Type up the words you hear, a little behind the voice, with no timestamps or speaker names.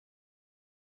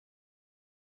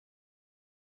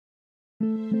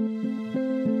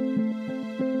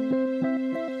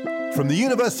From the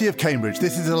University of Cambridge,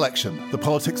 this is Election, the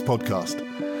politics podcast.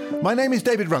 My name is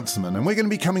David Runciman, and we're going to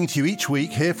be coming to you each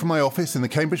week here from my office in the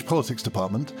Cambridge Politics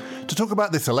Department to talk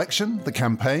about this election, the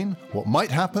campaign, what might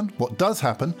happen, what does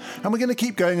happen, and we're going to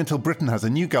keep going until Britain has a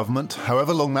new government,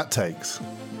 however long that takes.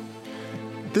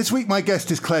 This week my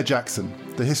guest is Claire Jackson,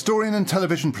 the historian and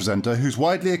television presenter whose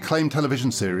widely acclaimed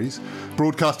television series,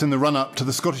 broadcast in the run-up to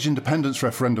the Scottish independence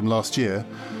referendum last year,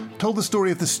 told the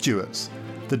story of the Stuarts,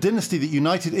 the dynasty that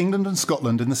united England and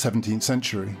Scotland in the 17th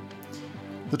century.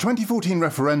 The 2014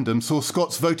 referendum saw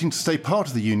Scots voting to stay part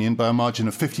of the Union by a margin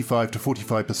of 55 to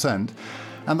 45%,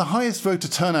 and the highest voter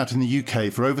turnout in the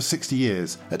UK for over 60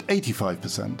 years, at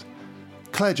 85%.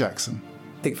 Claire Jackson.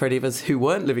 I think for any of us who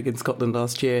weren't living in Scotland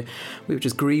last year, we were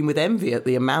just green with envy at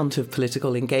the amount of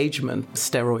political engagement,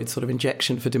 steroid sort of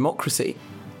injection for democracy.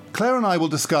 Claire and I will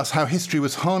discuss how history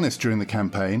was harnessed during the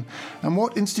campaign and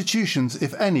what institutions,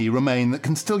 if any, remain that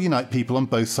can still unite people on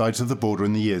both sides of the border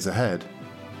in the years ahead.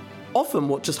 Often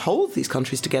what just holds these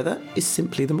countries together is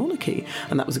simply the monarchy.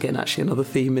 And that was, again, actually another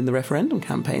theme in the referendum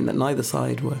campaign, that neither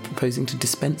side were proposing to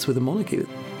dispense with the monarchy.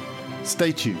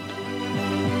 Stay tuned.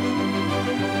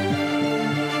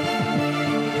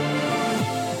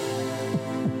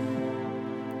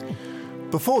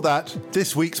 Before that,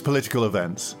 this week's political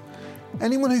events.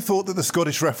 Anyone who thought that the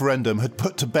Scottish referendum had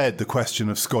put to bed the question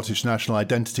of Scottish national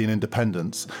identity and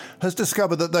independence has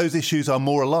discovered that those issues are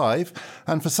more alive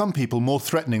and for some people more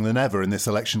threatening than ever in this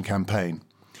election campaign.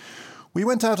 We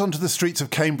went out onto the streets of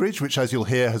Cambridge, which as you'll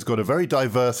hear has got a very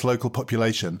diverse local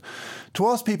population, to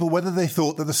ask people whether they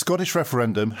thought that the Scottish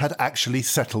referendum had actually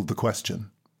settled the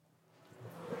question.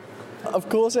 Of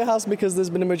course it has, because there's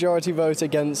been a majority vote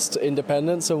against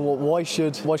independence, and why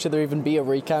should there even be a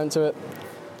recount to it?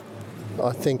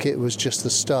 I think it was just the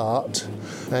start,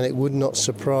 and it would not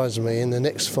surprise me in the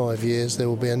next 5 years there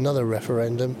will be another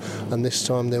referendum, and this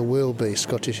time there will be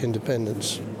Scottish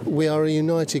independence. We are a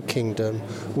united kingdom,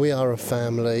 we are a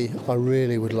family. I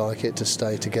really would like it to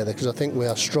stay together because I think we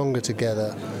are stronger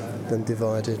together than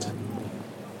divided.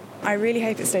 I really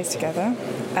hope it stays together,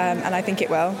 and I think it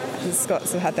will. The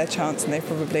Scots have had their chance and they've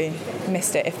probably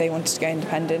missed it if they wanted to go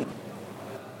independent.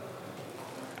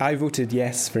 I voted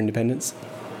yes for independence.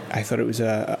 I thought it was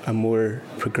a more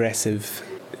progressive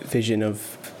vision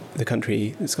of the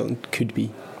country that Scotland could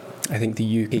be. I think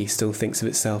the UK still thinks of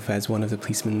itself as one of the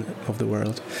policemen of the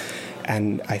world.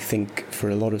 And I think for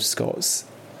a lot of Scots,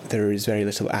 there is very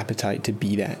little appetite to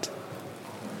be that.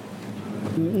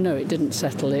 No, it didn't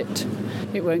settle it.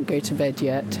 It won't go to bed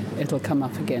yet. It'll come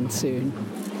up again soon.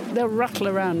 They'll rattle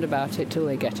around about it till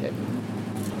they get it.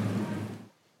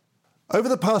 Over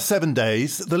the past 7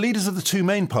 days, the leaders of the two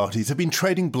main parties have been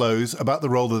trading blows about the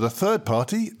role that a third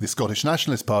party, the Scottish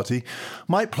Nationalist Party,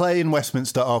 might play in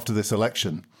Westminster after this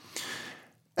election.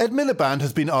 Ed Miliband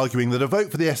has been arguing that a vote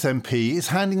for the SNP is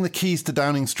handing the keys to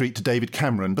Downing Street to David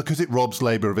Cameron because it robs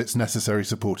Labour of its necessary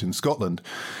support in Scotland.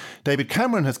 David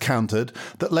Cameron has countered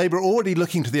that Labour are already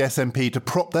looking to the SNP to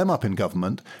prop them up in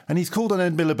government, and he's called on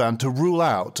Ed Miliband to rule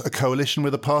out a coalition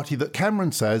with a party that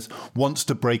Cameron says wants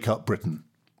to break up Britain.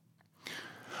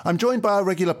 I'm joined by our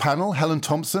regular panel, Helen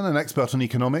Thompson, an expert on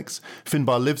economics,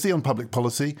 Finbar Livesey on public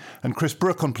policy, and Chris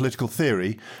Brooke on political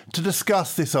theory, to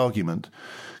discuss this argument.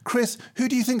 Chris, who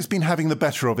do you think has been having the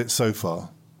better of it so far?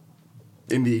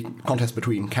 In the contest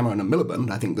between Cameron and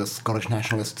Miliband, I think the Scottish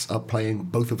nationalists are playing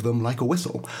both of them like a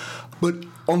whistle. But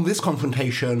on this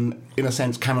confrontation, in a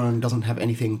sense, Cameron doesn't have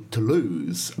anything to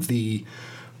lose. The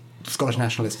Scottish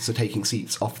nationalists are taking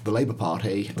seats off the Labour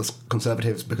Party, the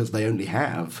Conservatives, because they only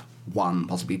have one,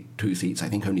 possibly two seats, I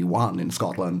think only one in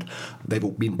Scotland. They've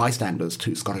all been bystanders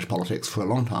to Scottish politics for a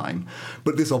long time.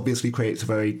 But this obviously creates a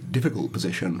very difficult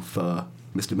position for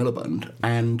Mr. Miliband,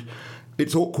 and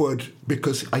it's awkward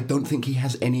because I don't think he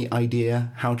has any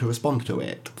idea how to respond to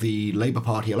it. The Labour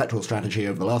Party electoral strategy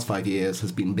over the last 5 years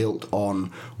has been built on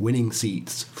winning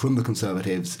seats from the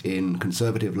Conservatives in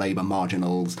Conservative Labour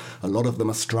marginals. A lot of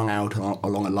them are strung out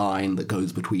along a line that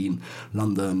goes between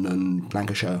London and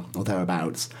Lancashire or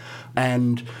thereabouts.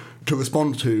 And to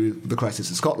respond to the crisis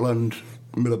in Scotland,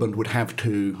 Miliband would have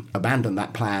to abandon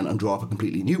that plan and draw up a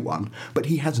completely new one, but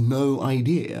he has no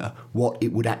idea what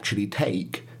it would actually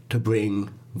take to bring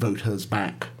voters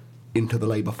back into the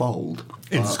Labour fold.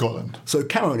 In Scotland. So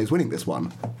Cameron is winning this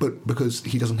one, but because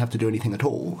he doesn't have to do anything at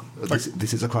all.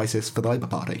 This is a crisis for the Labour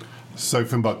Party. So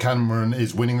Finbar, Cameron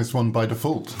is winning this one by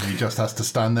default. He just has to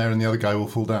stand there and the other guy will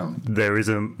fall down. There is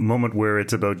a moment where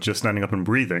it's about just standing up and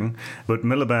breathing, but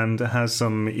Miliband has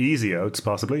some easy outs,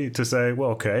 possibly, to say,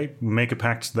 well, OK, make a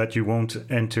pact that you won't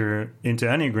enter into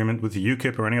any agreement with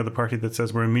UKIP or any other party that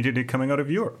says we're immediately coming out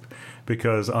of Europe.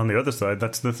 Because on the other side,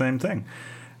 that's the same thing.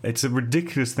 It's a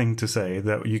ridiculous thing to say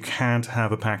that you can't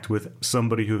have a pact with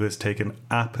somebody who has taken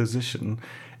a position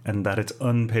and that it's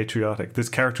unpatriotic. This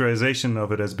characterization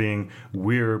of it as being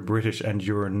we're British and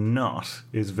you're not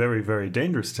is very, very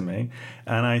dangerous to me.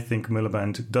 And I think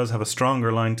Miliband does have a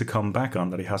stronger line to come back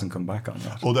on that he hasn't come back on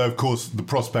yet. Although, of course, the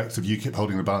prospects of UKIP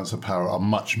holding the balance of power are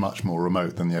much, much more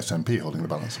remote than the SNP holding the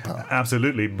balance of power.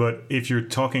 Absolutely. But if you're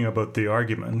talking about the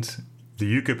argument,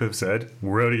 the UKIP have said,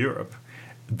 we're out of Europe.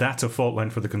 That's a fault line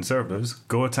for the Conservatives.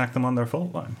 Go attack them on their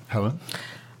fault line. Helen?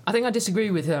 I think I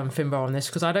disagree with Finbar on this,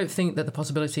 because I don't think that the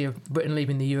possibility of Britain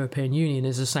leaving the European Union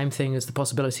is the same thing as the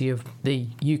possibility of the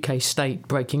UK state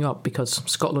breaking up because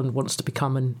Scotland wants to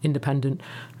become an independent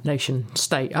nation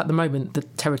state. At the moment, the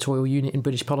territorial unit in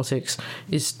British politics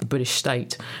is the British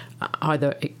state.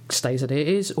 Either it stays as it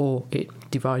is or it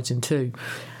divides in two.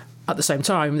 At the same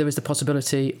time, there is the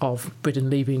possibility of Britain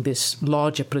leaving this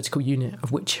larger political unit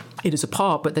of which it is a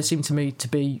part, but there seem to me to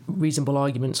be reasonable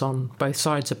arguments on both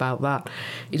sides about that.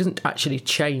 It doesn't actually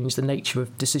change the nature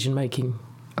of decision-making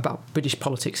about British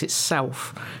politics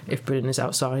itself if Britain is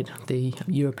outside the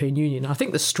European Union. I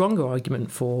think the stronger argument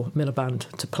for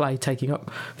Miliband to play, taking up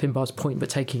Finbar's point but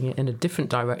taking it in a different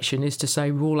direction, is to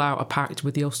say rule out a pact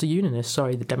with the Ulster Unionists,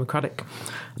 the Democratic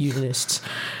Unionists,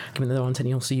 given there aren't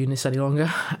any Ulster Unionists any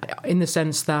longer, in the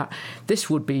sense that this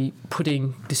would be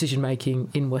putting decision-making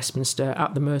in Westminster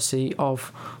at the mercy of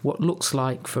what looks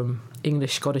like, from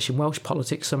English, Scottish and Welsh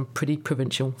politics, some pretty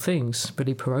provincial things,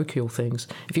 pretty parochial things.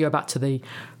 If you go back to the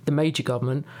major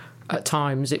government, at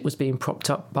times it was being propped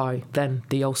up by then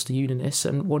the Ulster Unionists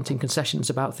and wanting concessions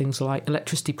about things like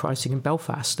electricity pricing in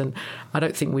Belfast. And I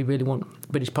don't think we really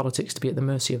want British politics to be at the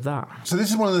mercy of that. So this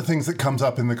is one of the things that comes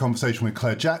up in the conversation with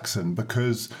Claire Jackson,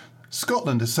 because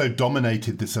Scotland has so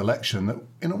dominated this election that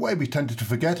in a way we tended to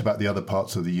forget about the other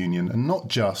parts of the Union, and not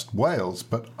just Wales,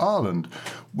 but Ireland,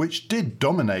 which did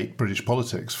dominate British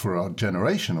politics for a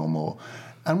generation or more.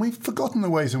 And we've forgotten the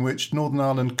ways in which Northern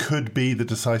Ireland could be the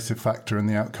decisive factor in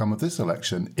the outcome of this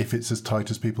election if it's as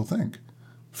tight as people think.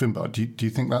 Finbar, do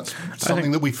you think that's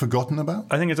something that we've forgotten about?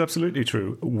 I think it's absolutely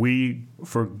true. We,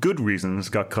 for good reasons,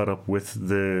 got caught up with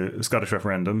the Scottish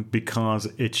referendum because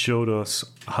it showed us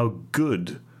how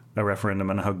good a referendum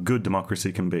and how good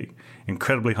democracy can be.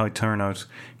 Incredibly high turnout,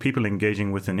 people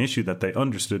engaging with an issue that they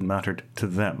understood mattered to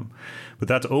them. But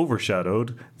that's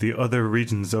overshadowed the other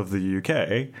regions of the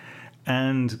UK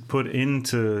and put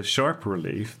into sharp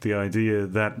relief the idea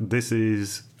that this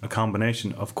is a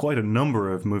combination of quite a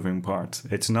number of moving parts.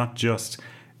 It's not just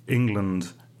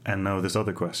England and now this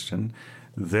other question.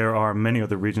 There are many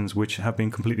other regions which have been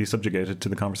completely subjugated to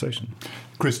the conversation.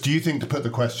 Chris, do you think, to put the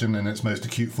question in its most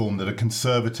acute form, that a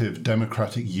Conservative,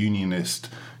 Democratic, Unionist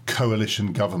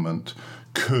coalition government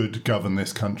could govern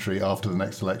this country after the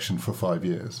next election for 5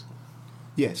 years?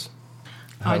 Yes.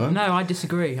 I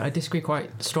disagree. I disagree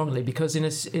quite strongly, because in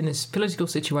this political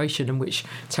situation in which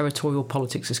territorial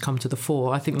politics has come to the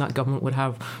fore, I think that government would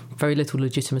have very little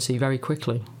legitimacy very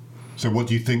quickly. So what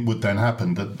do you think would then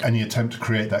happen? That any attempt to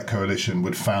create that coalition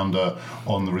would founder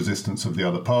on the resistance of the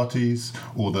other parties,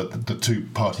 or that the two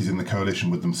parties in the coalition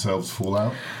would themselves fall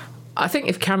out? I think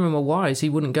if Cameron were wise, he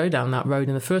wouldn't go down that road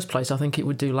in the first place. I think it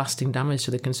would do lasting damage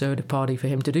to the Conservative Party for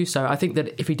him to do so. I think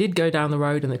that if he did go down the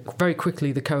road, and very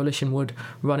quickly the coalition would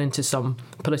run into some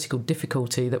political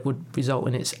difficulty that would result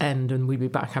in its end, and we'd be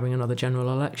back having another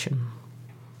general election.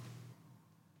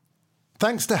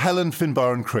 Thanks to Helen,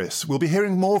 Finbar and Chris. We'll be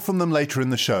hearing more from them later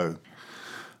in the show.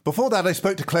 Before that, I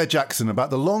spoke to Claire Jackson about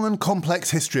the long and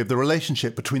complex history of the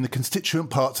relationship between the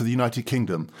constituent parts of the United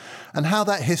Kingdom and how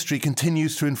that history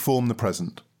continues to inform the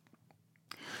present.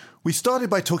 We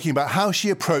started by talking about how she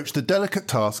approached the delicate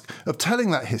task of telling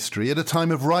that history at a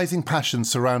time of rising passions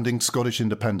surrounding Scottish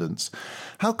independence.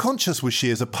 How conscious was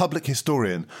she as a public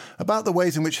historian about the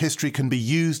ways in which history can be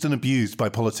used and abused by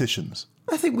politicians?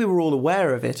 I think we were all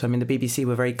aware of it. I mean, the BBC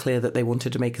were very clear that they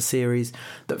wanted to make a series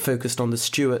that focused on the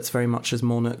Stuarts very much as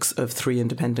monarchs of three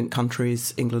independent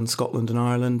countries, England, Scotland and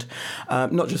Ireland,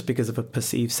 not just because of a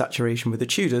perceived saturation with the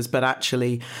Tudors, but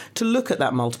actually to look at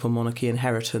that multiple monarchy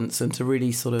inheritance and to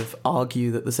really sort of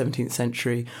argue that the 17th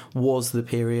century was the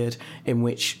period in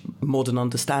which modern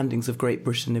understandings of Great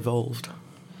Britain evolved.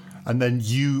 And then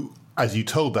you, as you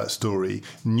told that story,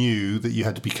 knew that you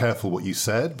had to be careful what you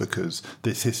said because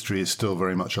this history is still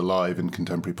very much alive in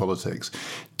contemporary politics.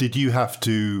 Did you have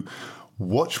to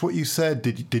watch what you said?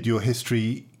 Did your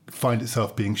history find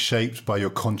itself being shaped by your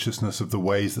consciousness of the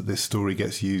ways that this story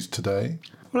gets used today?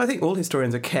 Well, I think all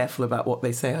historians are careful about what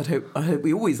they say. I hope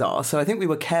we always are. So I think we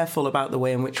were careful about the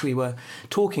way in which we were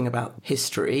talking about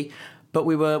history. But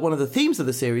one of the themes of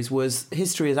the series was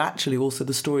history is actually also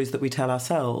the stories that we tell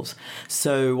ourselves.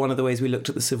 So one of the ways we looked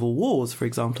at the civil wars, for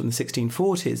example, in the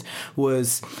 1640s,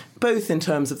 was both in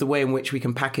terms of the way in which we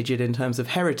can package it in terms of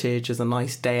heritage as a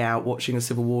nice day out watching a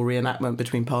civil war reenactment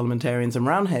between parliamentarians and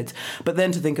Roundheads, but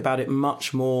then to think about it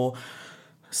much more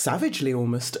savagely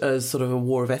almost as sort of a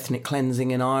war of ethnic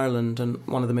cleansing in Ireland. And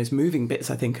one of the most moving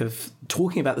bits, I think, of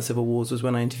talking about the civil wars was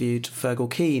when I interviewed Fergal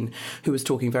Keane, who was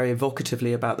talking very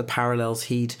evocatively about the parallels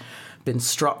he'd been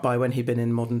struck by when he'd been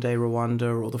in modern-day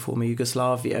Rwanda or the former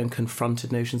Yugoslavia and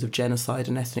confronted notions of genocide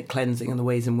and ethnic cleansing and the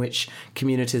ways in which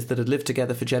communities that had lived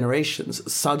together for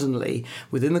generations suddenly,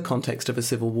 within the context of a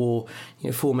civil war,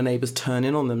 former neighbours turn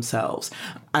in on themselves.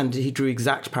 And he drew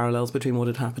exact parallels between what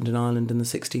had happened in Ireland in the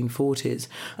 1640s.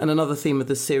 And another theme of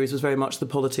this series was very much the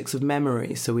politics of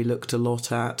memory. So we looked a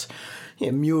lot at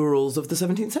murals of the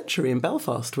 17th century in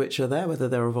Belfast, which are there, whether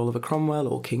they're of Oliver Cromwell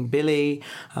or King Billy,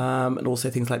 and also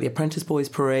things like the Apprentice Boys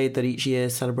Parade that each year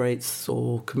celebrates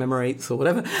or commemorates or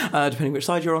whatever, depending which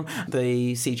side you're on,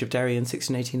 the Siege of Derry in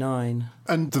 1689.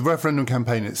 And the referendum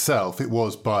campaign itself, it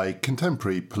was by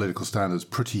contemporary political standards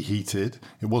pretty heated.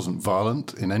 It wasn't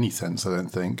violent in any sense, I don't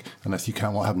think, unless you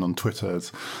count what happened on Twitter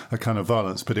as a kind of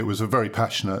violence, but it was a very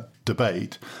passionate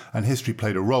debate, and history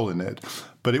played a role in it.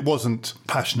 But it wasn't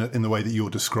passionate in the way that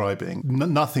you're describing.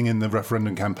 Nothing in the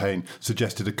referendum campaign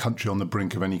suggested a country on the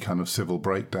brink of any kind of civil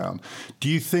breakdown. Do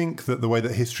you think that the way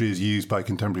that history is used by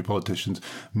contemporary politicians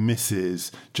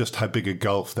misses just how big a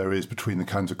gulf there is between the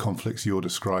kinds of conflicts you're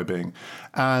describing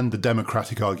and the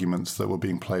democratic arguments that were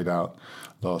being played out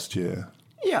last year?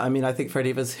 Yeah, I mean, I think for any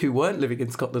of us who weren't living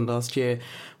in Scotland last year,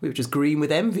 we were just green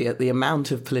with envy at the amount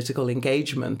of political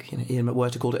engagement. Ian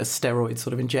McWhirter called it a steroid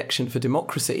sort of injection for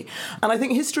democracy. And I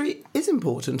think history is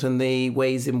important, and the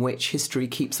ways in which history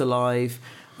keeps alive,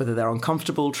 whether they're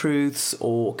uncomfortable truths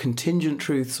or contingent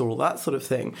truths or all that sort of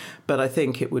thing. But I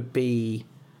think it would be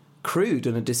crude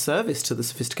and a disservice to the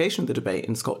sophistication of the debate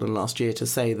in Scotland last year to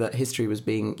say that history was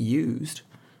being used.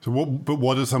 So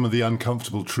what are some of the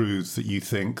uncomfortable truths that you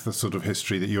think the sort of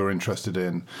history that you're interested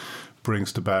in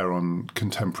brings to bear on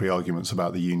contemporary arguments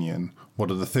about the Union?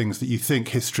 What are the things that you think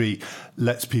history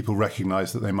lets people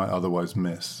recognise that they might otherwise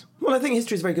miss? Well, I think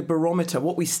history is a very good barometer.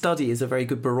 What we study is a very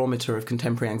good barometer of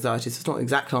contemporary anxieties. It's not an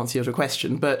exact answer to your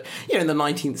question, but in the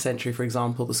 19th century, for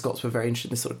example, the Scots were very interested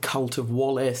in this sort of cult of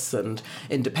Wallace and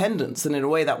independence, and in a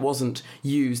way that wasn't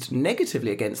used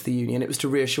negatively against the Union. It was to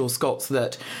reassure Scots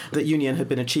that Union had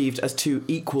been achieved as two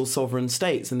equal sovereign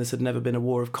states, and this had never been a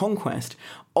war of conquest.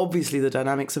 Obviously, the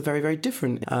dynamics are very, very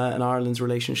different, and Ireland's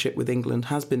relationship with England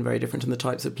has been very different, and the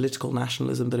types of political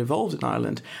nationalism that evolved in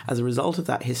Ireland as a result of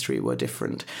that history were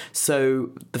different.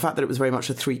 So the fact that it was very much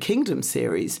a Three Kingdoms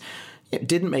series, it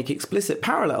didn't make explicit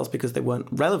parallels because they weren't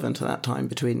relevant at that time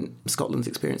between Scotland's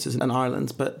experiences and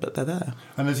Ireland's, but they're there.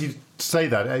 And as you say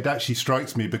that, it actually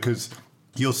strikes me because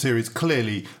your series,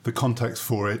 clearly the context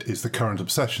for it is the current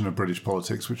obsession of British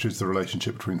politics, which is the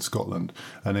relationship between Scotland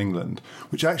and England,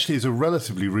 which actually is a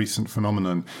relatively recent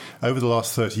phenomenon. Over the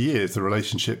last 30 years, the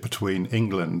relationship between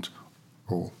England,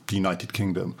 or the United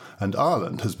Kingdom, and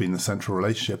Ireland has been the central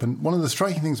relationship. And one of the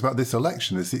striking things about this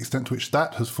election is the extent to which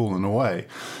that has fallen away.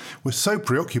 We're so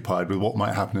preoccupied with what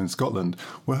might happen in Scotland,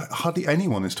 where hardly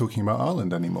anyone is talking about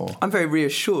Ireland anymore. I'm very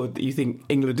reassured that you think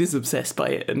England is obsessed by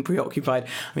it and preoccupied.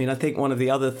 I mean, I think one of the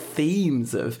other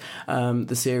themes of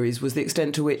the series was the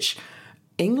extent to which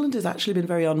England has actually been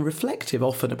very unreflective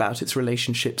often about its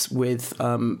relationships with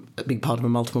being part of a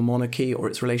multiple monarchy or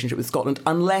its relationship with Scotland,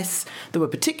 unless there were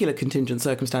particular contingent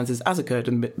circumstances, as occurred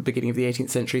in the beginning of the 18th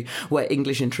century, where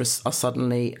English interests are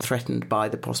suddenly threatened by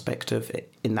the prospect of,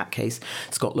 in that case,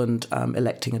 Scotland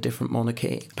electing a different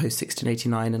monarchy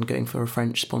post-1689 and going for a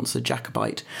French-sponsored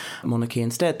Jacobite monarchy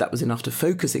instead. That was enough to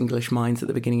focus English minds at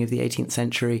the beginning of the 18th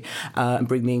century and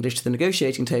bring the English to the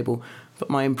negotiating table. But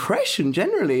my impression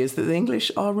generally is that the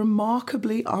English are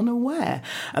remarkably unaware.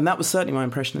 And that was certainly my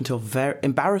impression until very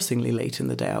embarrassingly late in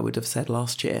the day, I would have said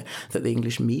last year, that the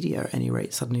English media, at any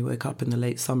rate, suddenly woke up in the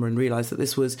late summer and realised that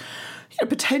this was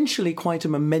potentially quite a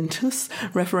momentous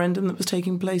referendum that was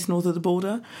taking place north of the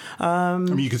border. I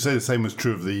mean, you could say the same was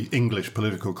true of the English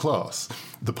political class.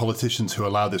 The politicians who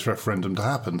allowed this referendum to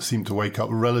happen seemed to wake up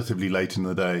relatively late in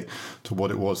the day to what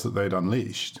it was that they'd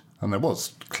unleashed. And there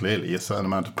was clearly a certain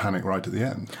amount of panic right at the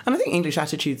end. And I think English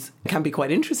attitudes can be quite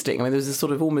interesting. I mean, there was a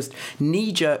sort of almost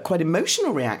knee-jerk, quite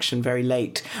emotional reaction very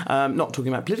late, not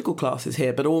talking about political classes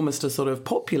here, but almost a sort of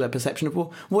popular perception of,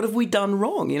 well, what have we done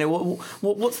wrong?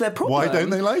 What's their problem? Why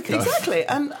don't they like us? Exactly.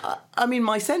 And I mean,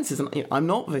 my sense is, I'm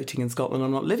not voting in Scotland,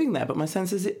 I'm not living there, but my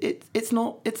sense is it's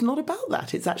not about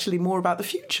that. It's actually more about the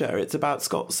future. It's about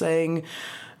Scots saying,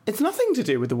 It's nothing to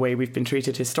do with the way we've been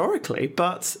treated historically,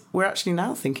 but we're actually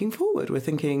now thinking forward. We're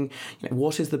thinking,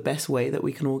 what is the best way that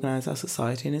we can organise our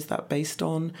society, and is that based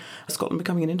on Scotland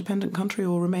becoming an independent country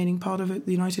or remaining part of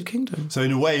the United Kingdom? So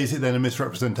in a way, is it then a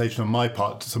misrepresentation on my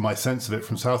part? So my sense of it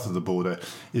from south of the border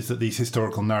is that these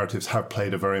historical narratives have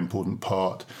played a very important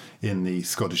part in the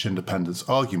Scottish independence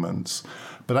arguments.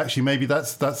 But actually, maybe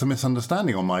that's a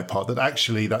misunderstanding on my part, that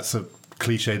actually that's a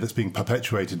cliche that's being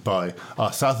perpetuated by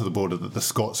us south of the border, that the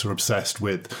Scots are obsessed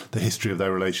with the history of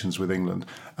their relations with England,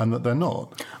 and that they're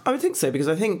not. I would think so, because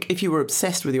I think if you were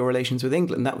obsessed with your relations with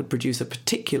England, that would produce a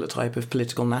particular type of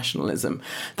political nationalism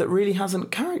that really hasn't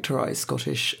characterised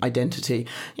Scottish identity.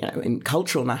 In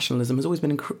cultural nationalism has always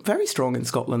been very strong in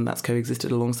Scotland. That's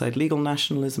coexisted alongside legal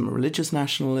nationalism, religious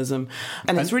nationalism,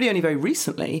 and it's really only very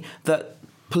recently that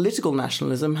political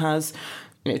nationalism has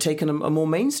taken a more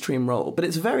mainstream role. But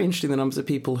it's very interesting the numbers of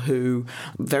people who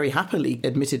very happily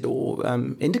admitted or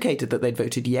indicated that they'd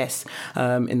voted yes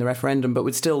in the referendum, but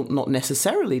would still not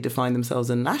necessarily define themselves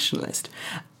as a nationalist.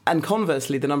 And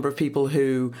conversely, the number of people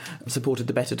who supported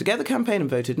the Better Together campaign and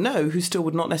voted no, who still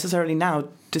would not necessarily now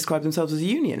describe themselves as a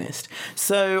unionist.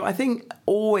 So I think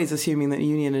always assuming that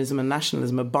unionism and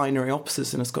nationalism are binary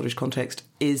opposites in a Scottish context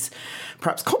is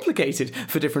perhaps complicated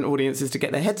for different audiences to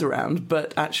get their heads around,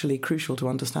 but actually crucial to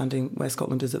understanding where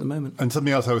Scotland is at the moment. And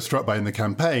something else I was struck by in the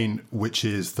campaign, which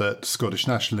is that Scottish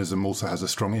nationalism also has a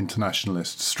strong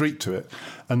internationalist streak to it.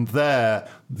 And there,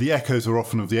 the echoes are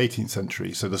often of the 18th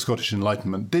century. So the Scottish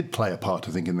Enlightenment did play a part,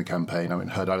 I think, in the campaign. I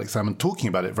heard Alex Salmond talking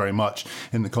about it very much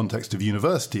in the context of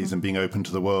universities and being open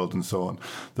to the world and so on,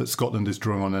 that Scotland is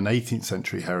drawing on an 18th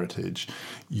century heritage.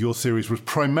 Your series was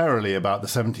primarily about the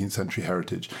 17th century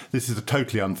heritage. This is a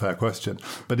totally unfair question,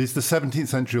 but is the 17th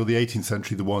century or the 18th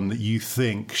century the one that you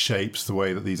think shapes the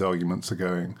way that these arguments are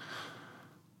going?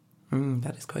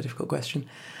 That is quite a difficult question.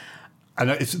 And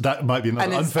that might be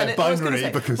another unfair binary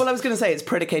because... Well, I was going to say it's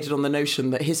predicated on the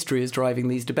notion that history is driving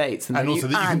these debates. And also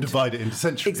that you can divide it into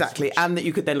centuries. Exactly, and that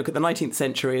you could then look at the 19th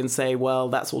century and say, well,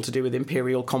 that's all to do with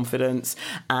imperial confidence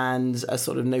and a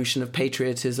sort of notion of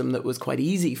patriotism that was quite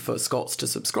easy for Scots to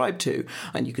subscribe to.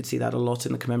 And you could see that a lot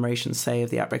in the commemorations, say, of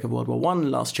the outbreak of World War I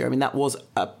last year. I mean, that was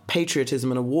a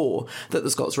patriotism and a war that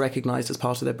the Scots recognised as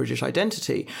part of their British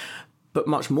identity. But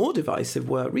much more divisive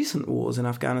were recent wars in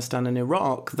Afghanistan and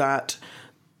Iraq that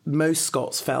most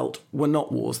Scots felt were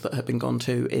not wars that had been gone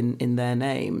to in their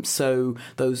name. So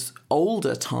those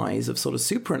older ties of sort of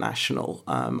supranational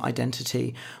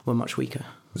identity were much weaker.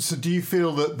 So do you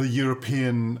feel that the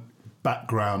European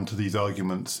background to these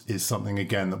arguments is something,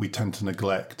 again, that we tend to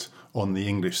neglect on the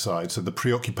English side? So the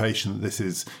preoccupation that this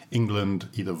is England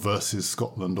either versus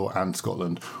Scotland or and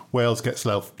Scotland. Wales gets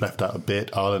left out a bit,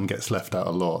 Ireland gets left out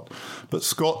a lot. But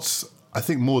Scots, I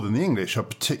think more than the English, are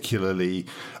particularly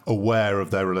aware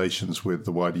of their relations with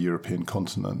the wider European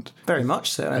continent. Very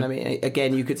much so. And I mean,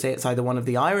 again, you could say it's either one of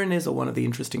the ironies or one of the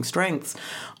interesting strengths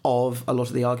of a lot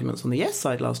of the arguments on the yes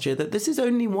side last year, that this is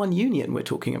only one union we're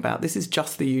talking about. This is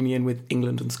just the union with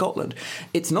England and Scotland.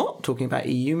 It's not talking about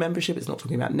EU membership. It's not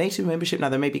talking about NATO membership. Now,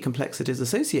 there may be complexities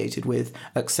associated with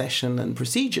accession and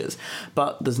procedures,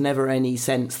 but there's never any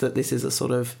sense that this is a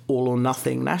sort of all or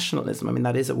nothing nationalism. I mean,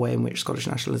 that is a way in which Scottish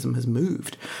nationalism has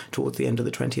moved towards the end of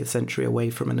the 20th century away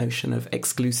from a notion of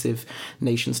exclusive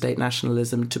nation-state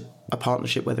nationalism to a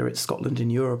partnership, whether it's Scotland in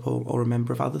Europe or a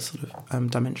member of other sort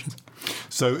of dimensions.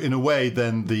 So in a way,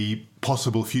 then, the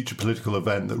possible future political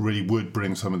event that really would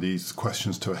bring some of these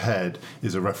questions to a head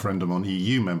is a referendum on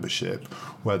EU membership,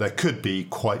 where there could be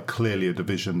quite clearly a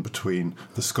division between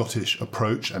the Scottish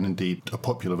approach and indeed a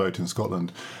popular vote in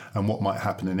Scotland and what might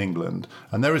happen in England.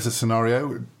 And there is a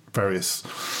scenario, various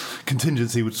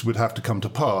contingencies would have to come to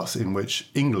pass, in which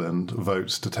England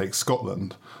votes to take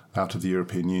Scotland out of the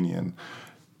European Union.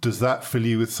 Does that fill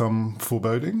you with some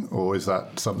foreboding, or is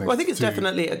that something... Well, I think it's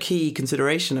definitely a key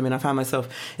consideration. I mean, I found myself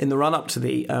in the run-up to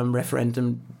the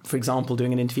referendum, for example,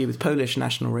 doing an interview with Polish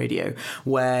National Radio,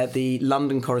 where the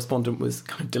London correspondent was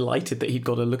kind of delighted that he'd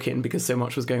got a look in because so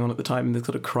much was going on at the time in the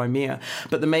sort of Crimea.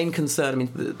 But the main concern, I mean,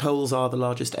 the Poles are the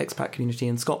largest expat community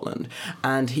in Scotland,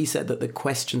 and he said that the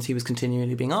questions he was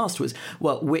continually being asked was,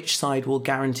 well, which side will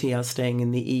guarantee us staying in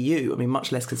the EU? I mean,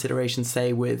 much less consideration,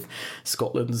 say, with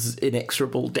Scotland's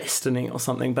inexorable destiny or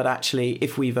something, but actually,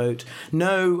 if we vote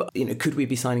no, could we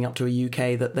be signing up to a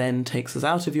UK that then takes us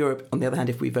out of Europe? On the other hand,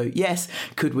 if we vote yes,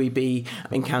 could we be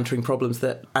encountering problems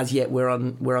that as yet we're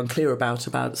unclear about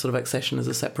sort of accession as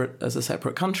a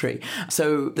separate country?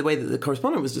 So the way that the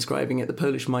correspondent was describing it, the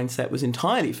Polish mindset was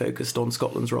entirely focused on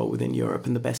Scotland's role within Europe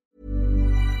and the best.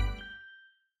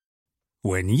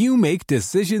 When you make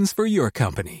decisions for your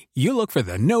company, you look for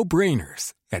the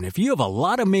no-brainers. And if you have a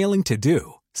lot of mailing to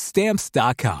do,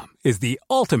 Stamps.com is the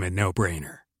ultimate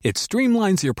no-brainer. It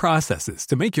streamlines your processes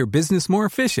to make your business more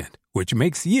efficient, which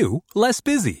makes you less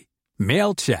busy.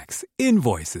 Mail checks,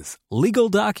 invoices, legal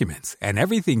documents, and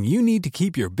everything you need to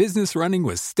keep your business running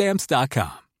with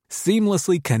Stamps.com.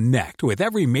 Seamlessly connect with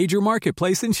every major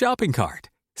marketplace and shopping cart.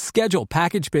 Schedule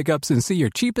package pickups and see your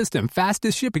cheapest and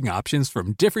fastest shipping options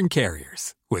from different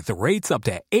carriers. With rates up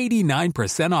to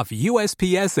 89% off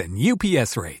USPS and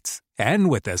UPS rates. And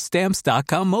with the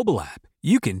Stamps.com mobile app,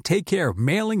 you can take care of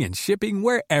mailing and shipping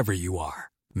wherever you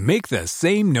are. Make the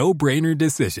same no-brainer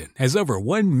decision as over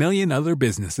 1 million other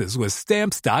businesses with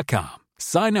Stamps.com.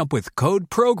 Sign up with code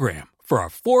PROGRAM for a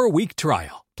 4-week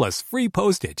trial, plus free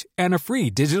postage and a free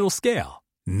digital scale.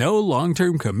 No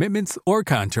long-term commitments or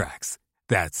contracts.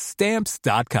 That's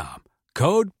Stamps.com.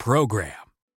 Code PROGRAM.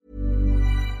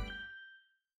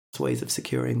 Ways of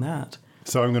securing that.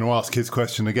 So I'm going to ask his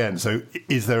question again. So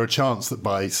is there a chance that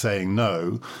by saying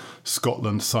no,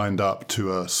 Scotland signed up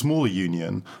to a smaller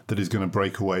union that is going to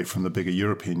break away from the bigger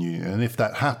European Union? And if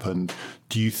that happened,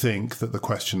 do you think that the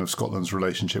question of Scotland's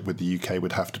relationship with the UK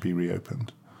would have to be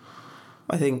reopened?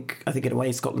 I think in a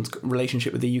way Scotland's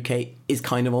relationship with the UK is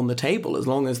kind of on the table as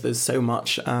long as there's so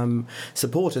much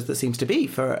support as there seems to be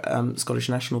for Scottish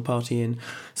National Party in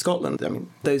Scotland. I mean,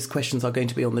 those questions are going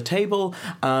to be on the table.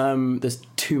 There's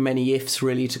too many ifs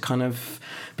really to kind of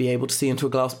be able to see into a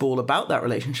glass ball about that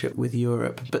relationship with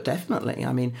Europe. But definitely,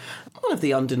 I mean, one of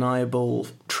the undeniable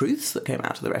truths that came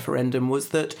out of the referendum was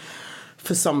that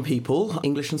for some people,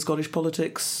 English and Scottish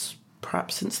politics,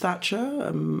 perhaps since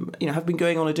Thatcher, have been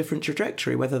going on a different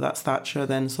trajectory, whether that's Thatcher,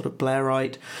 then sort of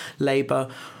Blairite, Labour,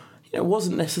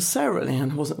 wasn't necessarily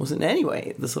and wasn't in any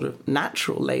way the sort of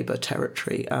natural Labour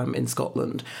territory in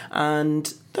Scotland.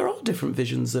 And there are different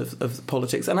visions of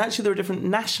politics, and actually there are different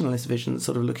nationalist visions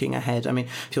sort of looking ahead. I mean,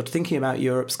 if you're thinking about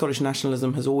Europe, Scottish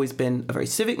nationalism has always been a very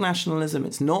civic nationalism.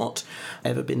 It's not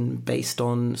ever been based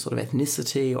on sort of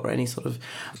ethnicity or any sort of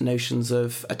notions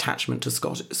of attachment to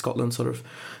Scotland sort of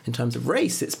in terms of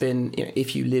race. It's been,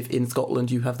 if you live in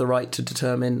Scotland, you have the right to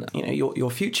determine,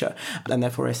 your future. And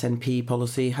therefore SNP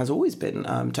policy has always been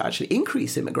to actually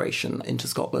increase immigration into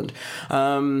Scotland.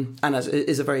 And as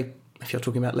is a very, if you're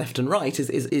talking about left and right,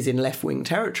 is in left-wing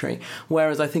territory.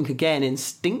 Whereas I think, again,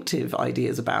 instinctive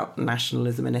ideas about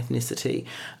nationalism and ethnicity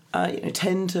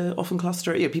tend to often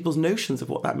cluster, people's notions of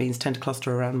what that means tend to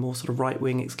cluster around more sort of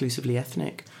right-wing, exclusively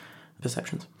ethnic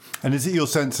perceptions. And is it your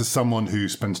sense as someone who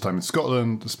spends time in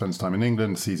Scotland, spends time in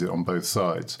England, sees it on both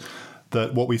sides,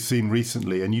 that what we've seen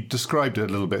recently, and you described it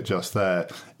a little bit just there,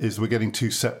 is we're getting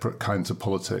two separate kinds of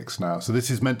politics now? So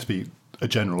this is meant to be a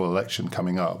general election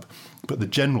coming up, but the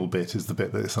general bit is the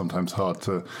bit that is sometimes hard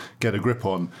to get a grip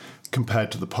on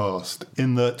compared to the past,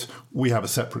 in that we have a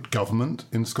separate government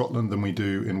in Scotland than we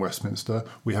do in Westminster.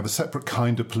 We have a separate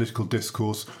kind of political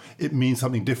discourse. It means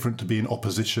something different to be in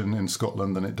opposition in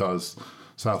Scotland than it does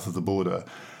south of the border.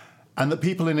 And that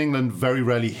people in England very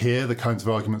rarely hear the kinds of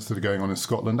arguments that are going on in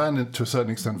Scotland, and to a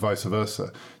certain extent vice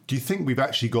versa. Do you think we've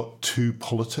actually got two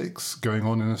politics going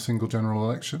on in a single general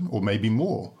election, or maybe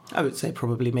more? I would say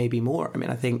probably maybe more. I mean,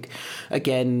 I think,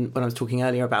 again, when I was talking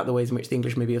earlier about the ways in which the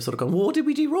English maybe have sort of gone, well, what did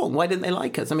we do wrong? Why didn't they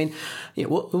like us? I mean,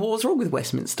 what was wrong with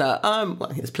Westminster? Well, I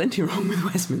think there's plenty wrong with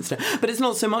Westminster, but it's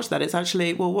not so much that. It's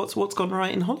actually, well, what's gone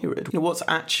right in Holyrood? What's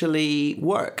actually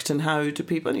worked, and how do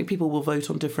people... people will vote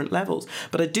on different levels.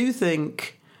 But I do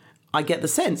think, I get the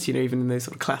sense, even in those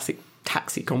sort of classic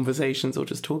taxi conversations or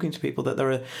just talking to people, that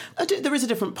there is a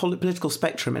different political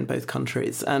spectrum in both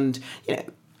countries. And,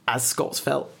 as Scots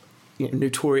felt,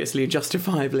 notoriously and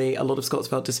justifiably, a lot of Scots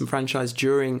felt disenfranchised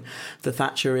during the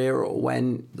Thatcher era,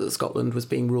 when Scotland was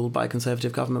being ruled by a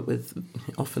Conservative government with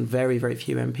often very, very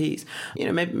few MPs.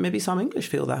 Maybe some English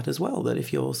feel that as well, that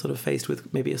if you're sort of faced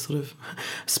with maybe a sort of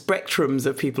spectrums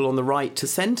of people on the right to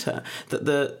centre, that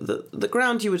the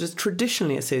ground you would just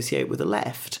traditionally associate with the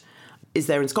left is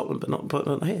there in Scotland, but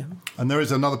not here. And there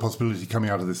is another possibility coming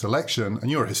out of this election, and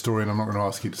you're a historian, I'm not going to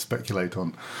ask you to speculate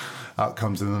on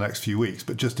outcomes in the next few weeks,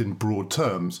 but just in broad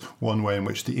terms, one way in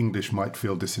which the English might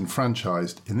feel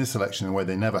disenfranchised in this election, in a way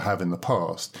they never have in the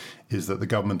past, is that the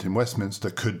government in Westminster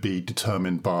could be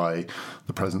determined by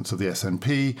the presence of the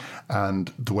SNP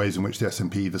and the ways in which the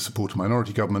SNP either support a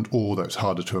minority government or, though it's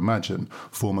harder to imagine,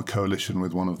 form a coalition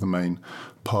with one of the main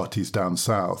parties down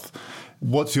south.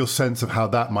 What's your sense of how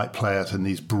that might play out in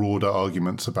these broader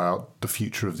arguments about the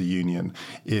future of the Union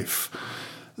if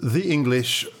the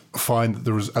English find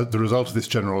that the result of this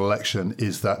general election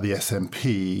is that the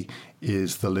SNP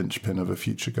is the linchpin of a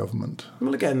future government?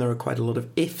 Well, again, there are quite a lot of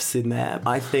ifs in there.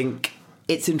 I think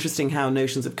it's interesting how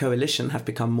notions of coalition have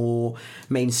become more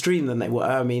mainstream than they were.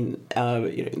 I mean,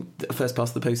 the first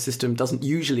past the post system doesn't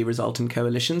usually result in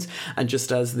coalitions, and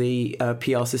just as the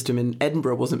PR system in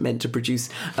Edinburgh wasn't meant to produce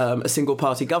a single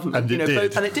party government,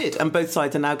 and it did, and both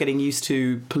sides are now getting used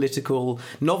to political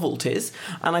novelties.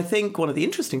 And I think one of the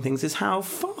interesting things is how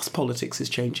fast politics is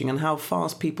changing and how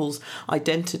fast people's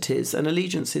identities and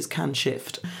allegiances can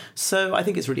shift. So I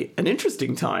think it's really an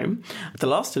interesting time. The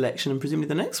last election and presumably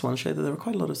the next one show that there are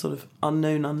quite a lot of sort of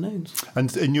unknown unknowns.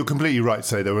 And you're completely right to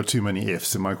say there were too many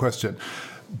ifs in my question.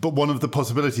 But one of the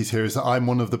possibilities here is that I'm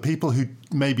one of the people who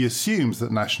maybe assumes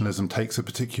that nationalism takes a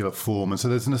particular form. And so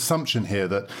there's an assumption here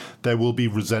that there will be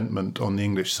resentment on the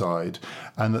English side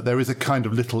and that there is a kind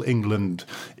of little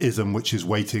England-ism which is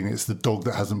waiting. It's the dog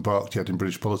that hasn't barked yet in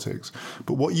British politics.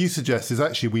 But what you suggest is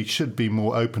actually we should be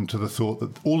more open to the thought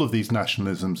that all of these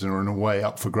nationalisms are in a way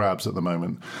up for grabs at the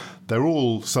moment. They're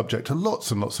all subject to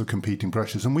lots and lots of competing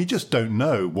pressures, and we just don't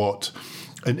know what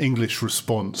an English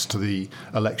response to the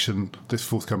election, this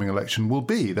forthcoming election, will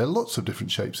be. There are lots of different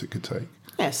shapes it could take.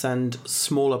 Yes, and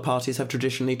smaller parties have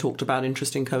traditionally talked about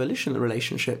interesting coalition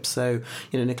relationships. So,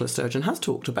 Nicola Sturgeon has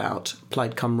talked about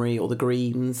Plaid Cymru or the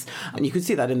Greens, and you could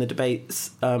see that in the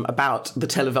debates about the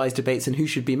televised debates and who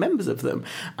should be members of them.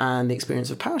 And the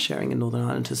experience of power sharing in Northern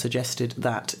Ireland has suggested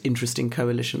that interesting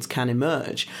coalitions can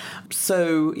emerge.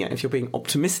 So, if you're being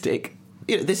optimistic,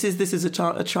 this is a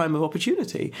time of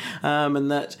opportunity,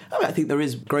 and that I think there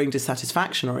is growing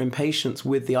dissatisfaction or impatience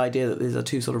with the idea that these are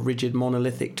two sort of rigid,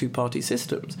 monolithic two-party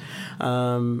systems,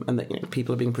 and that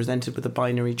people are being presented with a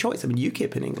binary choice. I mean,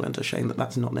 UKIP in England are showing that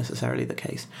that's not necessarily the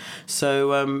case.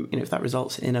 So, if that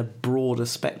results in a broader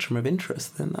spectrum of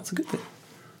interest, then that's a good thing.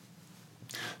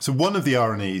 So one of the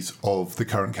ironies of the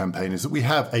current campaign is that we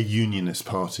have a unionist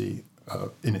party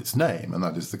in its name, and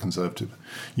that is the Conservative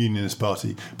Unionist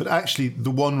Party. But actually, the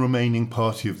one remaining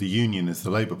party of the Union is the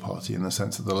Labour Party, in the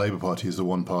sense that the Labour Party is the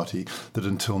one party that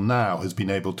until now has been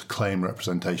able to claim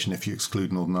representation, if you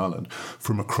exclude Northern Ireland,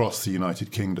 from across the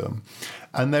United Kingdom.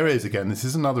 And there is, again, this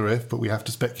is another if, but we have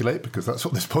to speculate because that's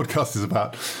what this podcast is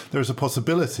about. There is a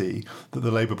possibility that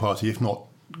the Labour Party, if not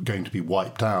going to be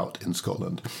wiped out in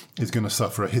Scotland, is going to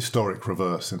suffer a historic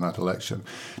reverse in that election.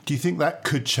 Do you think that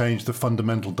could change the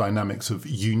fundamental dynamics of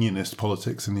unionist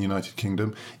politics in the United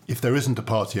Kingdom if there isn't a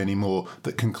party anymore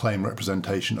that can claim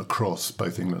representation across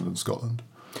both England and Scotland?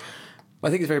 I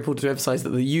think it's very important to emphasise that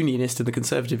the unionist and the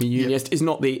Conservative unionist is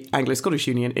not the Anglo-Scottish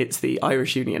Union, it's the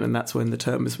Irish Union, and that's when the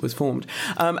term was formed.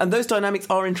 And those dynamics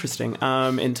are interesting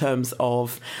in terms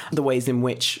of the ways in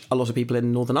which a lot of people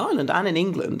in Northern Ireland and in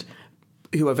England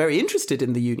who are very interested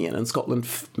in the Union, and Scotland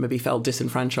maybe felt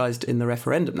disenfranchised in the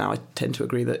referendum. Now, I tend to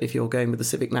agree that if you're going with the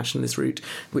civic nationalist route,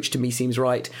 which to me seems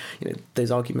right, those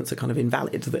arguments are kind of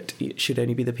invalid, that it should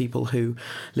only be the people who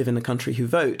live in the country who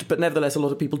vote. But nevertheless, a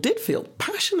lot of people did feel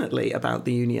passionately about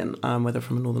the Union, whether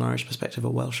from a Northern Irish perspective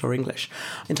or Welsh or English.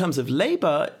 In terms of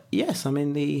Labour, yes, I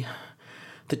mean, the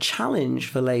challenge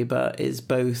for Labour is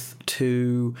both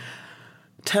to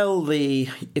tell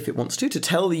if it wants to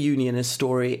tell the unionist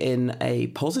story in a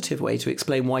positive way, to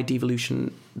explain why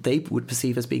devolution they would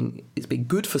perceive as being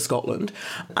good for Scotland.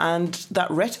 And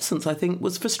that reticence, I think,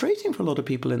 was frustrating for a lot of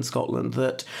people in Scotland,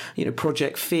 that,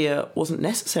 Project Fear wasn't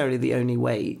necessarily the only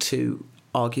way to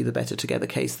argue the Better Together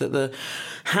case, that there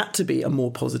had to be a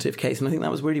more positive case. And I think that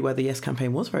was really where the Yes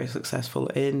campaign was very successful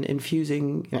in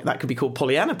infusing, that could be called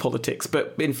Pollyanna politics,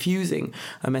 but infusing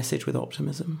a message with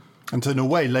optimism. And so in a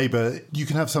way, Labour, you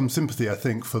can have some sympathy, I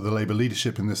think, for the Labour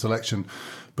leadership in this election,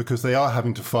 because they are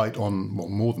having to fight on,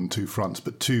 more than two fronts,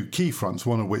 but two key fronts,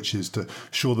 one of which is to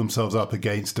shore themselves up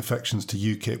against defections to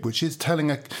UKIP, which is telling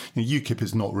UKIP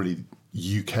is not really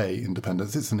UK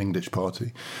independence, it's an English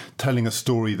party, telling a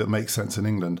story that makes sense in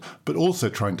England, but also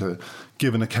trying to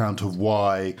give an account of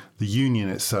why the Union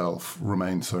itself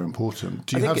remains so important.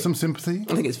 Do you have some sympathy?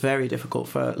 I think it's very difficult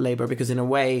for Labour because, in a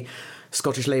way,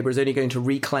 Scottish Labour is only going to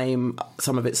reclaim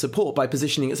some of its support by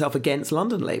positioning itself against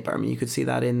London Labour. I mean, you could see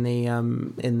that in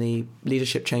the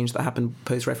leadership change that happened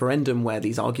post-referendum, where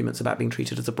these arguments about being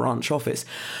treated as a branch office,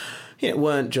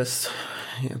 weren't just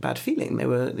bad feeling. They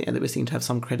were seen to have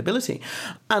some credibility.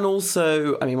 And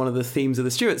also, I mean, one of the themes of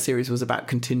the Stuart series was about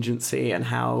contingency and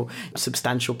how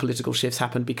substantial political shifts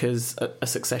happen because a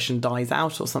succession dies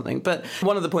out or something. But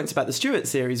one of the points about the Stuart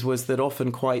series was that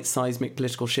often quite seismic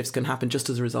political shifts can happen just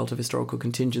as a result of historical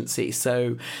contingency.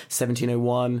 So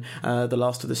 1701, the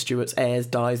last of the Stuarts' heirs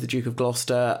dies, the Duke of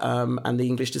Gloucester, and the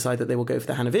English decide that they will go for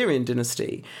the Hanoverian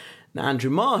dynasty. Now,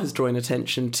 Andrew Marr has drawn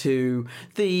attention to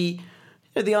the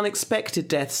the unexpected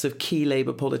deaths of key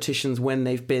Labour politicians when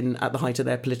they've been at the height of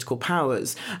their political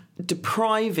powers,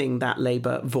 depriving that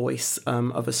Labour voice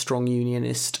of a strong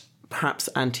unionist, perhaps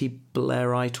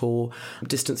anti-Blairite or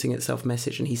distancing itself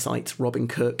message. And he cites Robin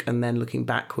Cook, and then looking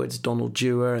backwards, Donald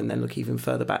Dewar, and then looking even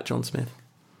further back, John Smith.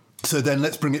 So then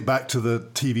let's bring it back to the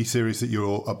TV series that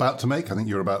you're about to make. I think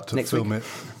you're about to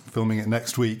filming it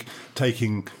next week,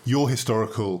 taking your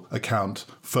historical account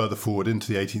further forward into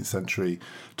the 18th century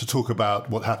to talk about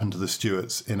what happened to the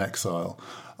Stuarts in exile.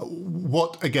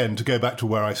 What, again, to go back to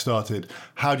where I started,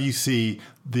 how do you see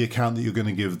the account that you're going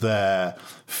to give there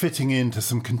fitting into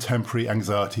some contemporary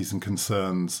anxieties and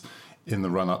concerns in the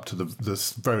run-up to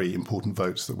the very important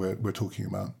votes that we're talking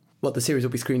about? Well, the series will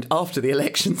be screened after the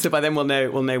election, so by then we'll know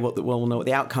what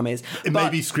the outcome is. It may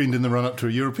be screened in the run-up to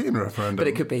a European referendum. But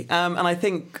it could be. And I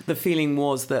think the feeling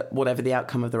was that whatever the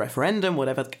outcome of the referendum,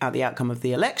 whatever the outcome of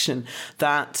the election,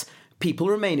 that people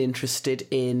remain interested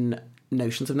in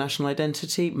notions of national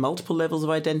identity, multiple levels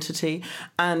of identity,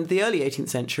 and the early 18th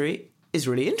century is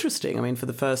really interesting. I mean, for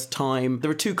the first time, there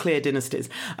are two clear dynasties.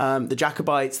 The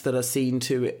Jacobites that are seen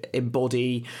to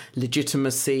embody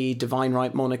legitimacy, divine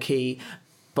right monarchy,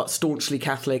 but staunchly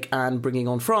Catholic and bringing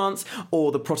on France,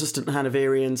 or the Protestant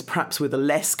Hanoverians, perhaps with a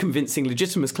less convincing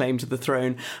legitimist claim to the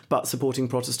throne, but supporting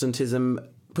Protestantism,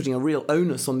 putting a real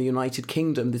onus on the United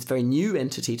Kingdom, this very new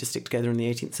entity to stick together in the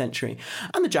 18th century.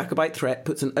 And the Jacobite threat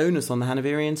puts an onus on the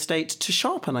Hanoverian state to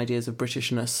sharpen ideas of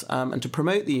Britishness and to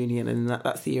promote the Union. And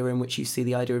that's the era in which you see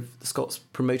the idea of the Scots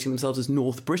promoting themselves as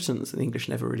North Britons, and the English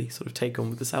never really sort of take on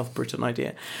with the South Briton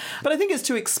idea. But I think it's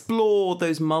to explore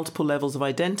those multiple levels of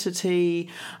identity,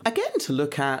 again, to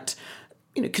look at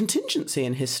contingency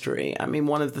in history. I mean,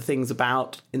 one of the things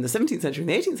about in the 17th century and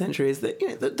the 18th century is that,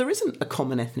 that there isn't a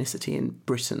common ethnicity in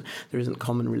Britain. There isn't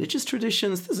common religious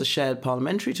traditions. There's a shared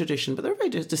parliamentary tradition, but there are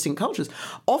very distinct cultures.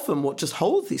 Often what just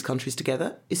holds these countries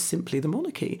together is simply the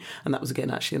monarchy. And that was,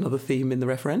 again, actually another theme in the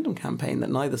referendum campaign, that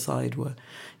neither side were,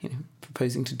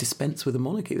 proposing to dispense with a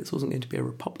monarchy. This wasn't going to be a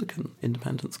Republican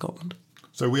independent Scotland.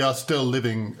 So we are still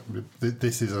living,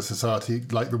 this is a society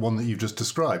like the one that you've just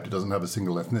described. It doesn't have a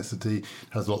single ethnicity, it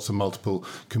has lots of multiple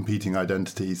competing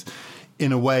identities.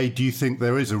 In a way, do you think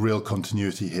there is a real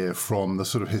continuity here from the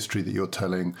sort of history that you're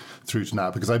telling through to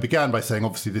now? Because I began by saying,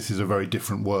 obviously, this is a very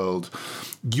different world.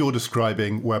 You're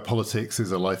describing where politics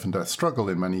is a life and death struggle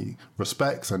in many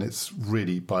respects, and it's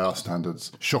really, by our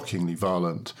standards, shockingly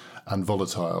violent and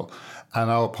volatile.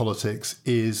 And our politics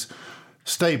is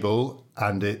stable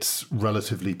and it's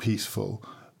relatively peaceful.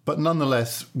 But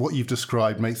nonetheless, what you've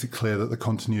described makes it clear that the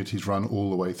continuities run all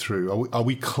the way through. Are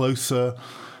we closer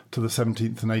to the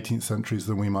 17th and 18th centuries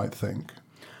than we might think?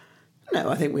 No,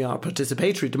 I think we are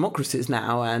participatory democracies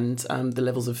now, and the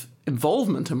levels of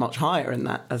involvement are much higher in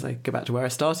that. As I go back to where I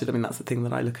started, I mean, that's the thing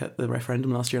that I look at the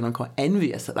referendum last year, and I'm quite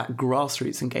envious at that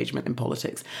grassroots engagement in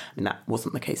politics. I mean, that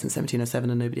wasn't the case in 1707,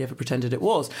 and nobody ever pretended it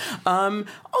was. On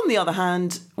the other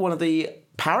hand, one of the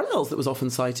parallels that was often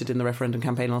cited in the referendum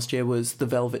campaign last year was the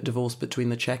velvet divorce between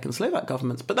the Czech and Slovak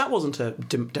governments. But that wasn't a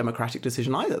democratic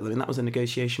decision either. I mean, that was a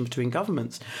negotiation between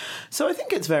governments. So I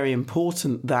think it's very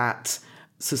important that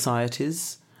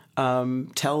societies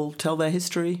tell their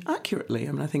history accurately.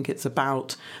 I mean, I think it's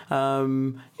about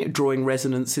drawing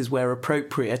resonances where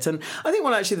appropriate. And I think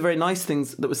one actually the very nice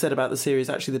things that was said about the series,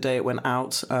 actually the day it went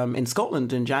out in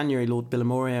Scotland in January, Lord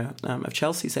Bilimoria of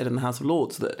Chelsea said in the House of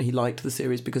Lords that he liked the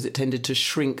series because it tended to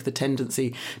shrink the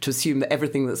tendency to assume that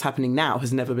everything that's happening now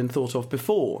has never been thought of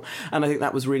before. And I think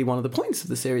that was really one of the points of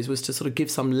the series, was to sort of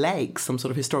give some legs, some sort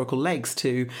of historical legs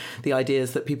to the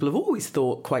ideas that people have always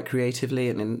thought quite creatively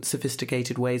and in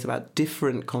sophisticated ways about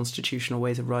different constitutional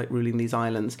ways of ruling these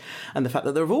islands, and the fact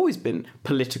that there have always been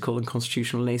political and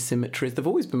constitutional asymmetries, there have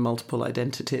always been multiple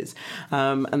identities,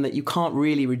 and that you can't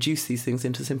really reduce these things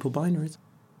into simple binaries.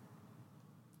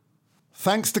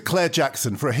 Thanks to Claire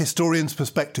Jackson for a historian's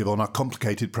perspective on our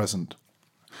complicated present.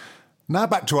 Now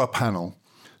back to our panel.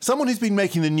 Someone who's been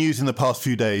making the news in the past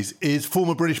few days is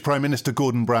former British Prime Minister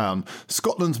Gordon Brown,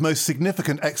 Scotland's most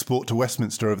significant export to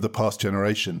Westminster over the past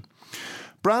generation.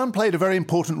 Brown played a very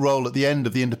important role at the end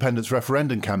of the independence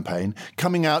referendum campaign,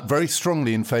 coming out very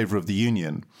strongly in favour of the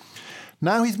Union.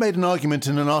 Now he's made an argument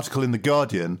in an article in The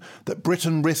Guardian that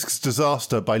Britain risks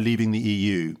disaster by leaving the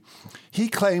EU. He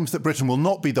claims that Britain will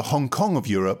not be the Hong Kong of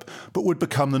Europe, but would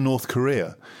become the North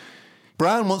Korea.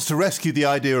 Brown wants to rescue the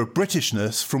idea of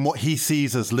Britishness from what he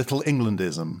sees as Little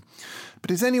Englandism. But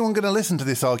is anyone going to listen to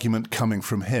this argument coming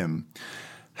from him?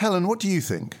 Helen, what do you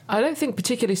think? I don't think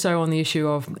particularly so on the issue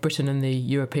of Britain and the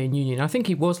European Union. I think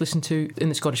he was listened to in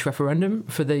the Scottish referendum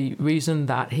for the reason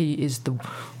that he is the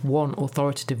one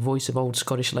authoritative voice of old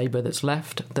Scottish Labour that's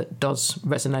left, that does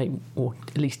resonate, or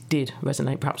at least did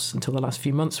resonate perhaps until the last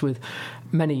few months, with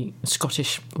many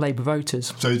Scottish Labour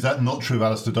voters. So is that not true of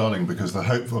Alistair Darling? Because the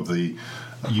hope of the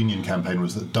Union campaign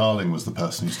was that Darling was the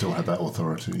person who still had that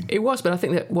authority. It was, but I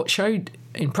think that what showed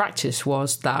in practice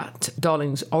was that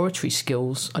Darling's oratory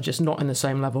skills are just not in the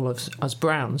same level as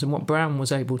Brown's, and what Brown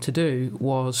was able to do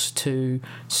was to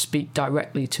speak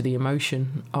directly to the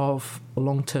emotion of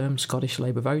long-term Scottish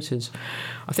Labour voters.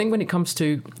 I think when it comes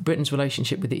to Britain's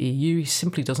relationship with the EU, he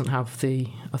simply doesn't have the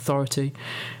authority.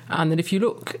 And then if you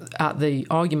look at the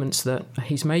arguments that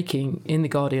he's making in the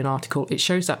Guardian article, it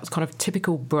shows that kind of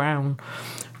typical Brown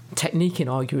technique in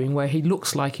arguing, where he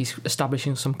looks like he's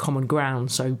establishing some common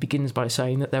ground. So he begins by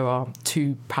saying that there are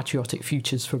two patriotic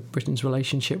futures for Britain's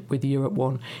relationship with Europe,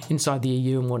 one inside the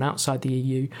EU and one outside the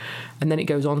EU. And then he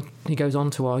goes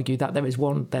on to argue that there is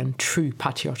one then true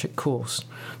patriotic course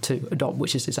to adopt,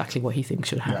 which is exactly what he thinks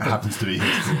should happen. Yeah, it happens to be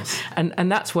his course.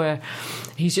 And that's where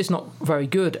he's just not very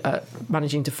good at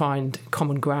managing to find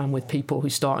common ground with people who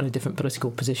start in a different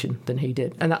political position than he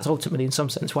did. And that's ultimately, in some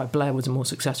sense, why Blair was a more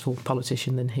successful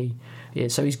politician than he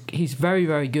is. So he's very,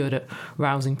 very good at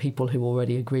rousing people who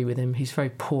already agree with him. He's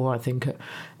very poor, I think, at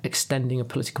extending a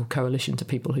political coalition to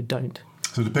people who don't.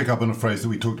 So to pick up on a phrase that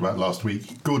we talked about last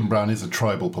week, Gordon Brown is a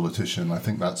tribal politician. I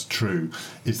think that's true.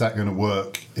 Is that going to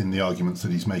work in the arguments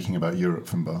that he's making about Europe,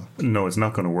 Finbar? No, it's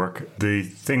not going to work. The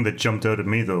thing that jumped out at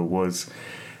me, though, was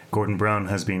Gordon Brown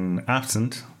has been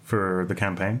absent for the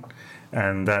campaign,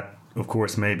 and that, of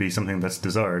course, may be something that's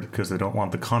desired because they don't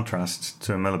want the contrast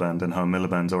to Miliband, and how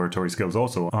Miliband's oratory skills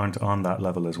also aren't on that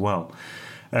level as well.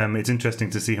 It's interesting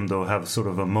to see him, though, have sort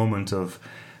of a moment of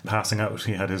passing out.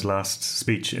 He had his last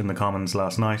speech in the Commons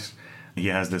last night. He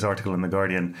has this article in The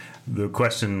Guardian. The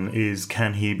question is,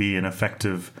 can he be an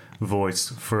effective voice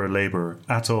for Labour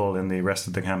at all in the rest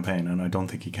of the campaign? And I don't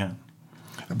think he can.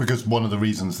 Because one of the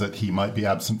reasons that he might be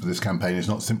absent for this campaign is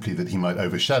not simply that he might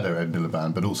overshadow Ed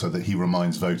Miliband, but also that he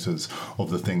reminds voters of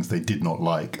the things they did not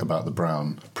like about the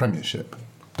Brown premiership.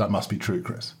 That must be true,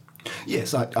 Chris.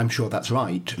 Yes, I'm sure that's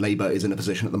right. Labour is in a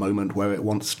position at the moment where it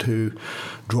wants to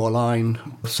draw a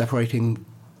line separating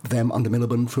them under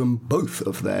Miliband from both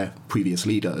of their previous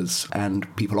leaders,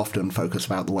 and people often focus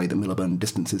about the way that Miliband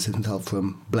distances himself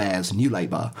from Blair's New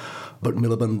Labour, but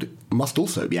Miliband must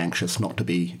also be anxious not to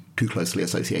be too closely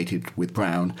associated with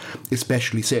Brown,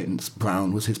 especially since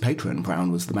Brown was his patron.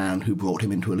 Brown was the man who brought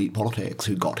him into elite politics,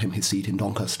 who got him his seat in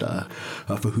Doncaster,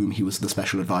 for whom he was the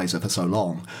special advisor for so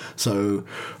long. So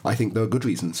I think there are good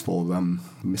reasons for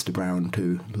Mr. Brown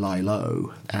to lie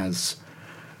low, as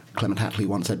Clement Attlee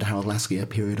once said to Harold Lasky, a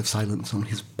period of silence on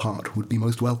his part would be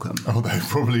most welcome. Although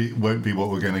probably won't be what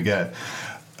we're going to get.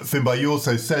 Finbar, you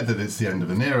also said that it's the end of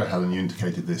an era. Helen, you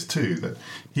indicated this too, that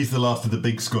he's the last of the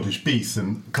big Scottish beasts,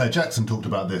 and Claire Jackson talked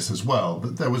about this as well,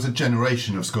 that there was a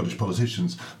generation of Scottish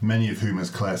politicians, many of whom,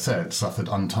 as Claire said, suffered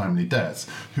untimely deaths,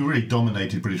 who really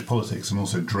dominated British politics and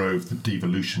also drove the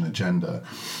devolution agenda.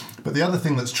 But the other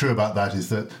thing that's true about that is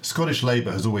that Scottish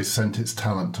Labour has always sent its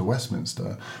talent to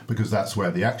Westminster because that's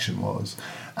where the action was.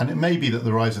 And it may be that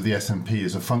the rise of the SNP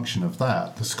is a function of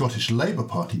that. The Scottish Labour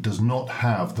Party does not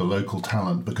have the local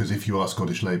talent because if you are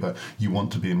Scottish Labour, you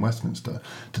want to be in Westminster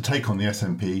to take on the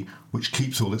SNP, which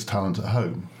keeps all its talent at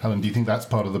home. Helen, do you think that's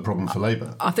part of the problem for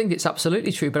Labour? I think it's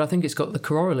absolutely true, but I think it's got the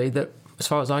corollary that, as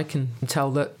far as I can tell,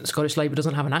 that Scottish Labour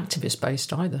doesn't have an activist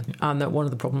base either, and that one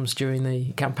of the problems during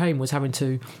the campaign was having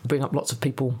to bring up lots of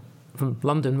people from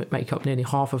London that make up nearly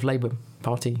half of Labour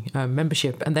Party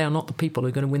membership, and they are not the people who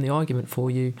are going to win the argument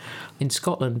for you in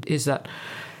Scotland. Is that,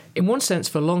 in one sense,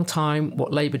 for a long time,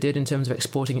 what Labour did in terms of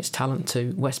exporting its talent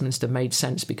to Westminster made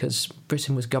sense because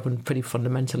Britain was governed pretty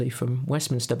fundamentally from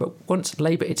Westminster. But once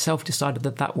Labour itself decided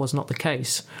that that was not the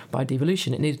case by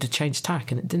devolution, it needed to change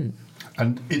tack, and it didn't.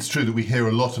 And it's true that we hear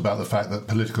a lot about the fact that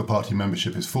political party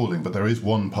membership is falling, but there is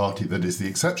one party that is the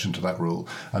exception to that rule,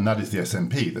 and that is the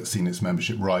SNP, that's seen its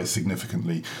membership rise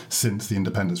significantly since the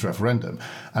independence referendum.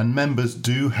 And members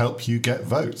do help you get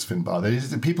votes,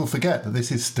 Finbar. People forget that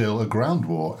this is still a ground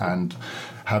war, and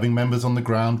having members on the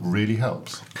ground really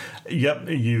helps. Yep,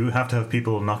 you have to have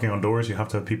people knocking on doors, you have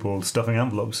to have people stuffing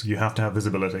envelopes, you have to have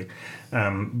visibility.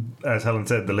 As Helen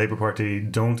said, the Labour Party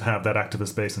don't have that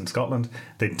activist base in Scotland.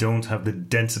 They don't have the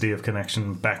density of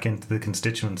connection back into the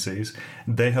constituencies.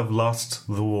 They have lost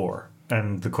the war.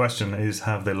 And the question is,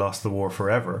 have they lost the war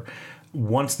forever?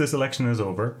 Once this election is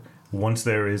over, once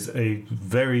there is a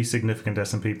very significant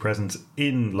SNP presence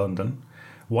in London,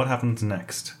 what happens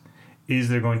next? Is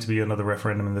there going to be another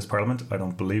referendum in this Parliament? I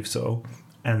don't believe so.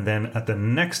 And then at the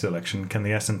next election, can the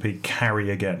SNP carry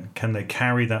again? Can they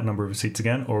carry that number of seats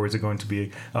again? Or is it going to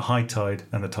be a high tide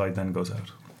and the tide then goes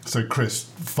out? So, Chris,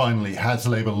 finally, has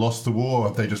Labour lost the war or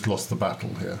have they just lost the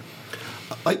battle here?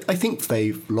 I think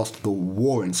they've lost the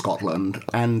war in Scotland,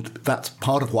 and that's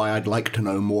part of why I'd like to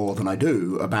know more than I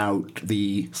do about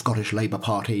the Scottish Labour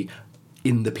Party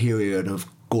in the period of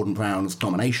Gordon Brown's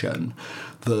nomination,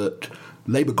 that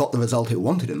Labour got the result it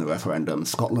wanted in the referendum.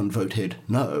 Scotland voted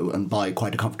no, and by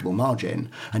quite a comfortable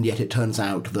margin, and yet it turns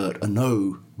out that a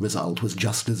no result was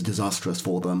just as disastrous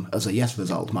for them as a yes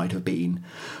result might have been.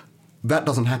 That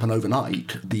doesn't happen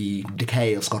overnight. The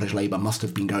decay of Scottish Labour must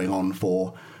have been going on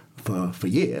for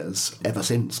years, ever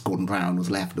since Gordon Brown was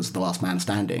left as the last man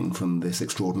standing from this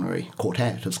extraordinary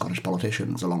quartet of Scottish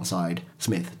politicians alongside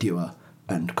Smith, Dewar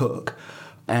and Cook.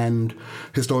 And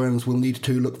historians will need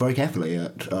to look very carefully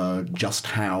at just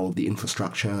how the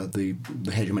infrastructure, the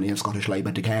hegemony of Scottish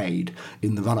Labour decayed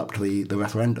in the run-up to the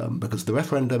referendum, because the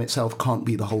referendum itself can't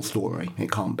be the whole story.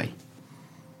 It can't be.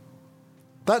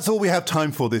 That's all we have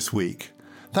time for this week.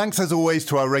 Thanks as always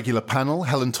to our regular panel,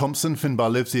 Helen Thompson,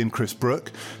 Finbar Livesey and Chris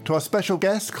Brooke, to our special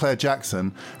guest, Claire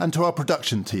Jackson, and to our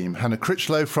production team, Hannah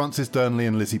Critchlow, Francis Durnley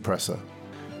and Lizzie Presser.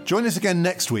 Join us again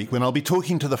next week when I'll be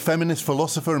talking to the feminist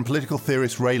philosopher and political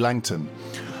theorist Ray Langton.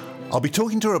 I'll be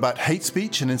talking to her about hate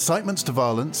speech and incitements to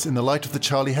violence in the light of the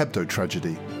Charlie Hebdo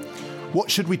tragedy.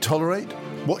 What should we tolerate?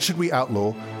 What should we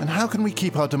outlaw? And how can we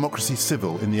keep our democracy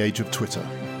civil in the age of Twitter?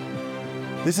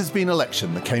 This has been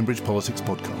Election, the Cambridge Politics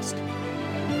Podcast.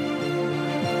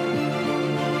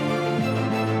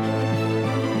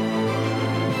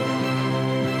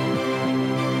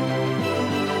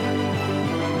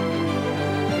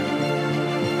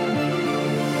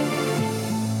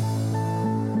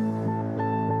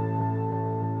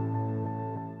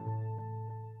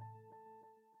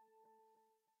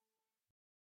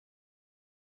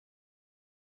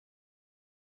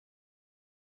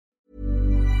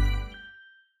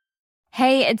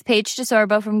 Hey, it's Paige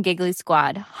DeSorbo from Giggly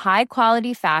Squad. High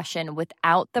quality fashion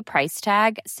without the price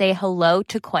tag. Say hello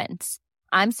to Quince.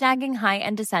 I'm snagging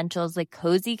high-end essentials like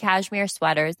cozy cashmere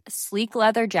sweaters, sleek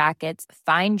leather jackets,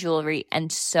 fine jewelry,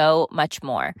 and so much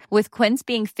more. With Quince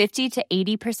being 50 to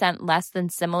 80% less than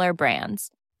similar brands.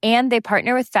 And they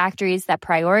partner with factories that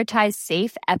prioritize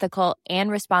safe, ethical, and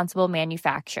responsible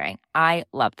manufacturing. I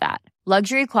love that.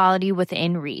 Luxury quality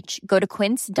within reach. Go to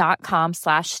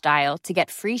quince.com/style to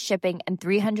get free shipping and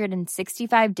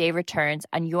 365-day returns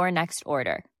on your next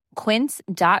order.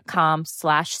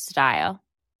 Quince.com/style.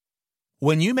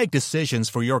 When you make decisions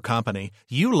for your company,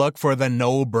 you look for the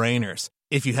no-brainers.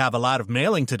 If you have a lot of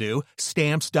mailing to do,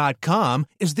 Stamps.com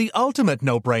is the ultimate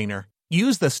no-brainer.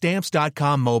 Use the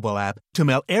Stamps.com mobile app to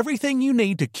mail everything you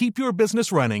need to keep your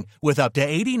business running with up to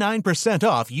 89%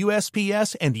 off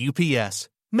USPS and UPS.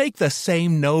 Make the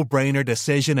same no-brainer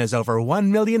decision as over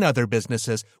 1 million other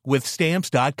businesses with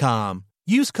Stamps.com.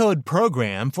 Use code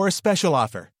PROGRAM for a special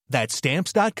offer. That's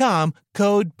Stamps.com,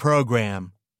 code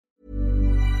PROGRAM.